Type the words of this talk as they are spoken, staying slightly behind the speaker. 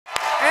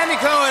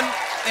Andy Cohen.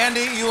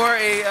 Andy, you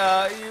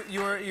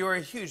are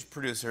a huge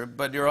producer,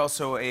 but you're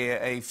also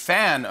a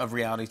fan of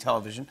reality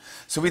television.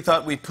 So we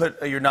thought we'd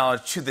put your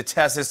knowledge to the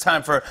test. It's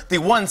time for the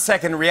 1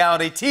 second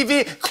reality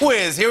TV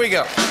quiz. Here we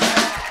go. 1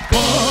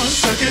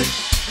 second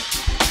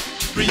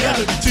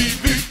reality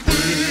TV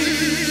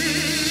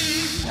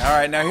quiz. All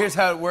right, now here's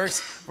how it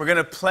works. We're going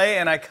to play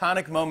an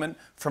iconic moment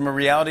from a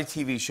reality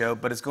TV show,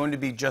 but it's going to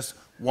be just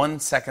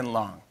 1 second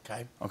long.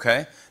 Okay.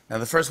 Okay? Now,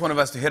 the first one of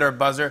us to hit our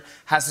buzzer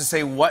has to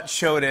say what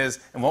show it is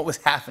and what was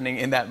happening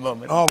in that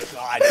moment. Oh,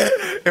 God.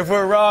 If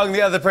we're wrong,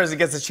 the other person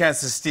gets a chance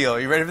to steal.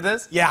 You ready for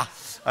this? Yeah.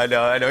 I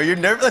know. You're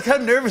nervous. Look how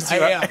nervous you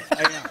are. I am.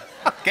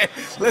 Okay,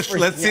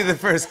 let's see the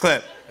first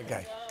clip.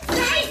 Okay.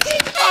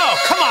 Oh,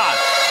 come on!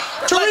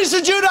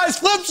 Teresa Giudice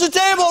flips the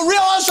table.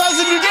 Real Housewives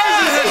of New Jersey.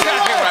 That's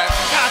exactly right.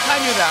 Gosh, I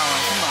knew that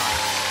one. Come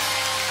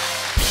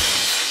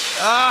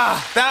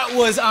on. That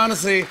was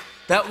honestly,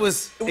 It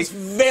was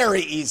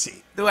very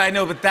easy. I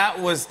know, but that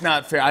was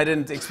not fair. I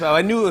didn't expect.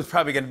 I knew it was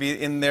probably going to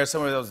be in there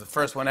somewhere. That was the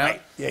first one out.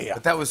 Right. Yeah.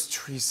 But that was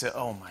Teresa.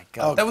 Oh my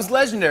God. Oh, that was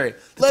legendary.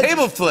 The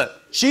table flip.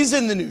 She's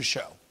in the new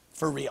show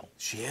for real.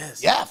 She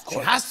is. Yeah, of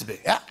course. She has to be.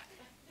 Yeah.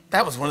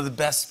 That was one of the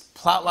best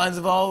plot lines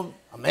of all.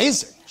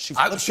 Amazing. She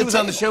was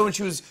on the show when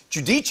she was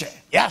Giudice.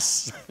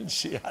 Yes.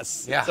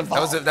 Yes. Yeah.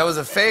 That was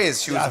a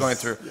phase she was going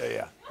through.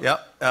 Yeah.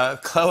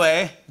 Yep.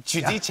 Chloe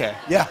Giudice.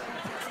 Yeah.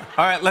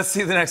 All right. Let's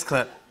see the next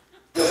clip.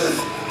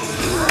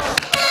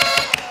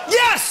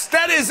 Yes,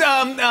 that is.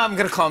 I'm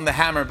gonna call him the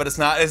Hammer, but it's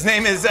not. His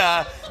name is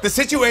The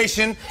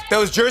Situation. That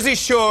was Jersey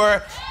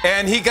Shore,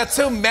 and he got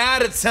so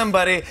mad at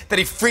somebody that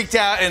he freaked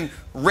out and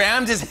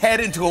rammed his head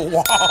into a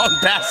wall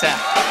and passed out.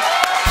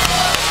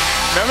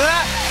 Remember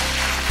that?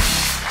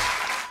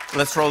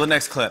 Let's roll the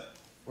next clip.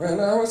 When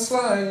I was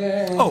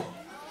flying. Oh,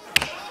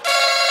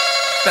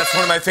 that's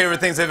one of my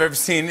favorite things I've ever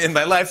seen in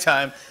my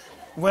lifetime.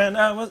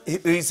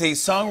 He's a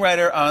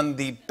songwriter on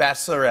The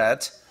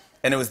Bachelorette,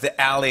 and it was the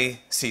Ali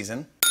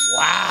season.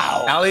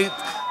 Wow. Ali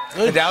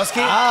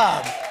Fidowski?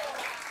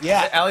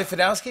 Yeah. Ali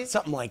Fidowski?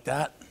 Something like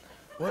that.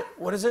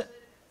 What is it?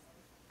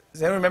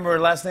 Does anyone remember her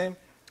last name?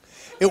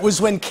 It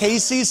was when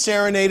Casey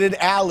serenaded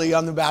Allie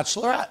on The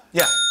Bachelorette.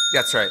 Yeah,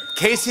 that's right.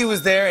 Casey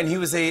was there, and he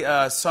was a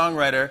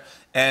songwriter.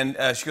 And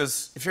she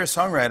goes, if you're a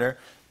songwriter,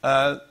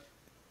 why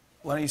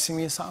don't you sing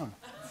me a song?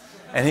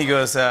 And he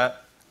goes,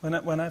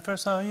 when I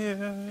first saw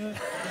you.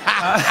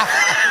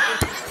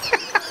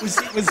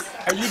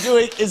 Are you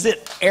doing, is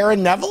it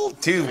Aaron Neville?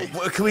 Dude,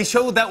 can we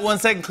show that 1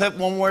 second clip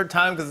one more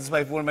time? Because it's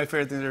one of my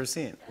favorite things I've ever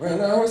seen. When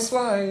I was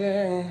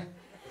flying.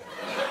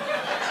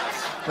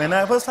 When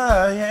I was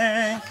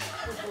flying.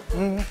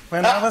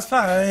 When I was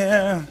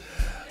flying.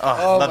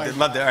 Oh, loved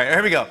it. All right,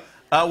 here we go.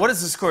 What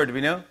is the score? Do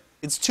we know?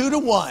 It's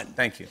 2-1.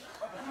 Thank you.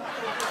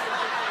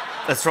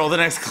 Let's roll the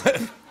next clip.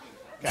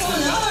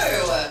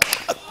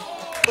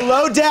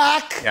 Below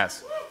Deck.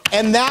 Yes.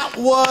 And that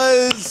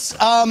was,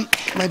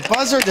 my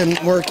buzzer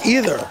didn't work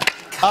either.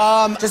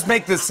 Just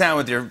make this sound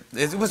with your,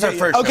 it was our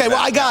first Okay, show, well,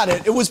 I got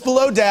it. It was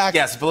Below Deck.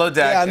 Yes, Below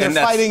Deck. Yeah, and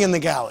they're fighting in the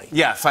galley.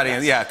 Yeah,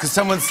 because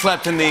someone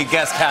slept in the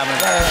guest cabin.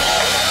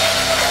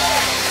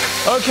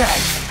 Okay,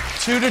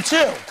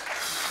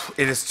 2-2.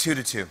 It is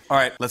 2-2. All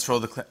right, let's roll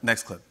the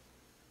next clip.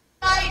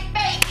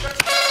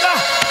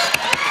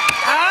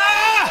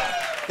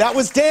 That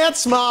was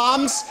Dance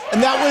Moms,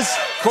 and that was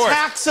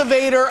tax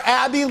evader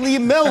Abby Lee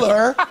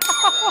Miller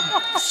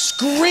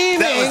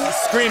screaming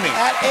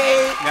at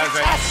a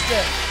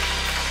contestant.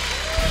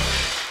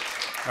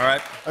 All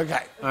right.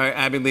 Okay. All right,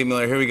 Abby Lee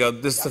Miller, here we go.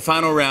 This is the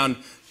final round.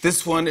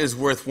 This one is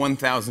worth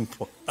 1,000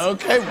 points.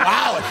 Okay,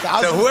 wow,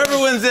 1,000. So whoever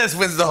wins this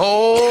wins the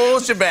whole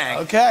shebang.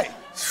 Okay.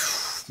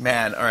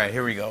 Man, all right,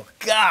 here we go.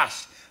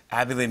 Gosh,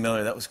 Abby Lee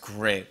Miller, that was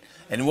great.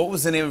 And what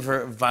was the name of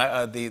her,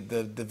 the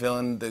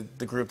villain,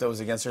 the group that was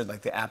against her,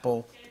 like the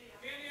Apple?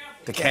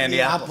 The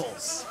Candy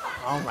Apples.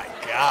 Oh, my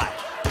God.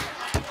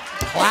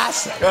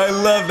 Classic. I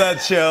love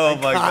that show.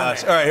 Oh, my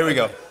gosh. All right, here we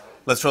go.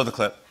 Let's roll the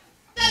clip.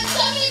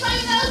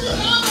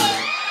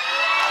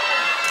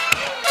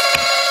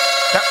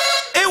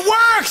 It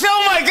works!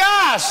 Oh, my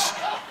gosh!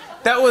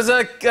 That was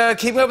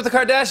Keeping Up with the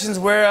Kardashians,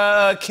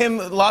 where Kim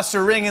lost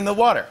her ring in the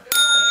water.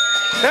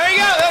 There you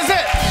go. That's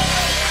it.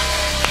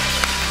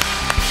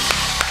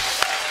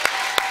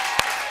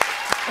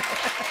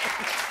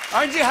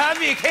 Aren't you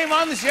happy you came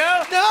on the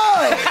show?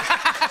 No!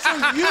 So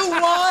you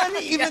won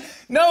even...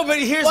 No, but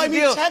here's the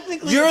deal.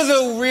 Technically You're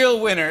the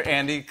real winner,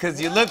 Andy, because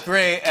you look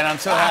great, and I'm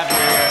so happy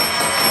you're here.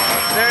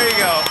 There you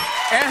go.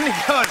 Andy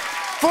Cohen.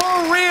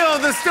 For real,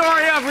 the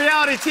story of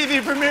reality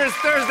TV premieres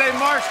Thursday,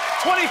 March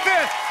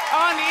 25th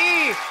on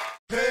E!